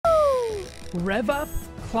Rev up,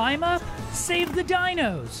 climb up, save the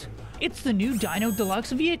dinos! It's the new Dino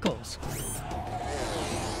Deluxe vehicles.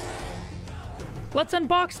 Let's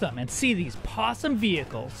unbox them and see these pawsome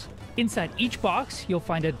vehicles. Inside each box, you'll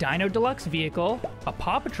find a Dino Deluxe vehicle, a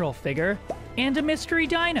Paw Patrol figure, and a mystery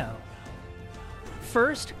dino.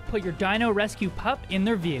 First, put your Dino Rescue pup in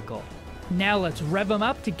their vehicle. Now let's rev them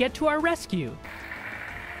up to get to our rescue.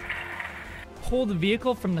 Pull the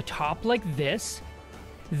vehicle from the top like this.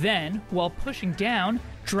 Then, while pushing down,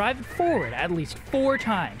 drive it forward at least 4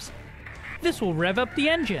 times. This will rev up the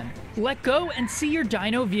engine. Let go and see your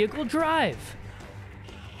Dino vehicle drive.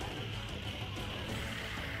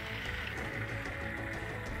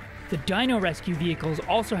 The Dino Rescue vehicles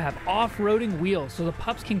also have off-roading wheels so the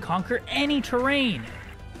pups can conquer any terrain.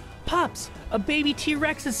 Pups, a baby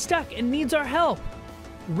T-Rex is stuck and needs our help.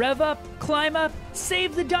 Rev up, climb up,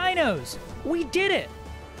 save the dinos! We did it!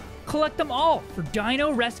 Collect them all for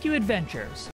Dino Rescue Adventures.